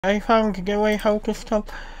I found the way how to stop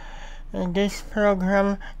this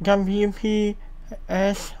program WPS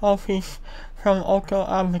Office from auto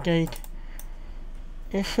update.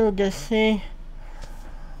 You should see,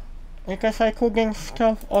 because I couldn't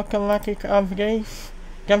stop automatic updates,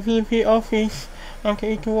 WP Office, and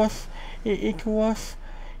it was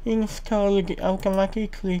installed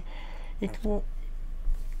automatically. It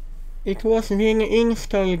was being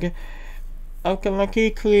installed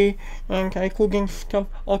automatically, and I couldn't stop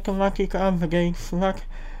automatic updates, but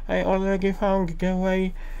I already found the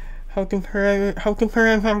way how to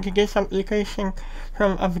prevent this application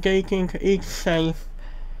from updating itself.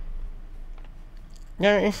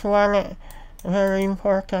 There is one very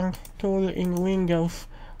important tool in Windows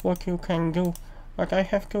what you can do, but I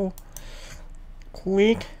have to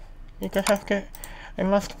quit because I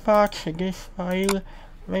must patch this file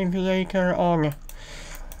maybe later on.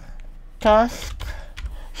 Task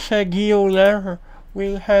Scheduler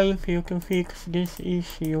will help you to fix this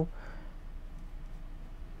issue.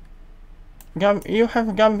 You have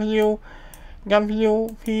WP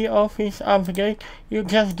Office Update, you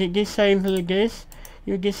just disable this,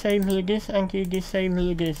 and you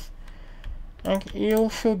disable this. And you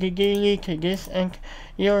should delete this, and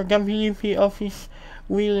your WP Office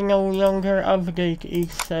will no longer update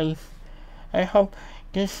itself. I hope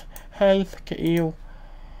this helped you,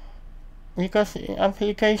 because the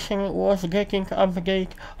application was getting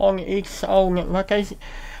update on its own, but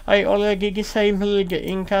I already disabled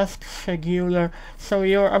in Task Scheduler, so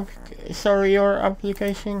your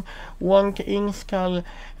application won't install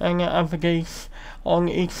any updates on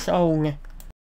its own.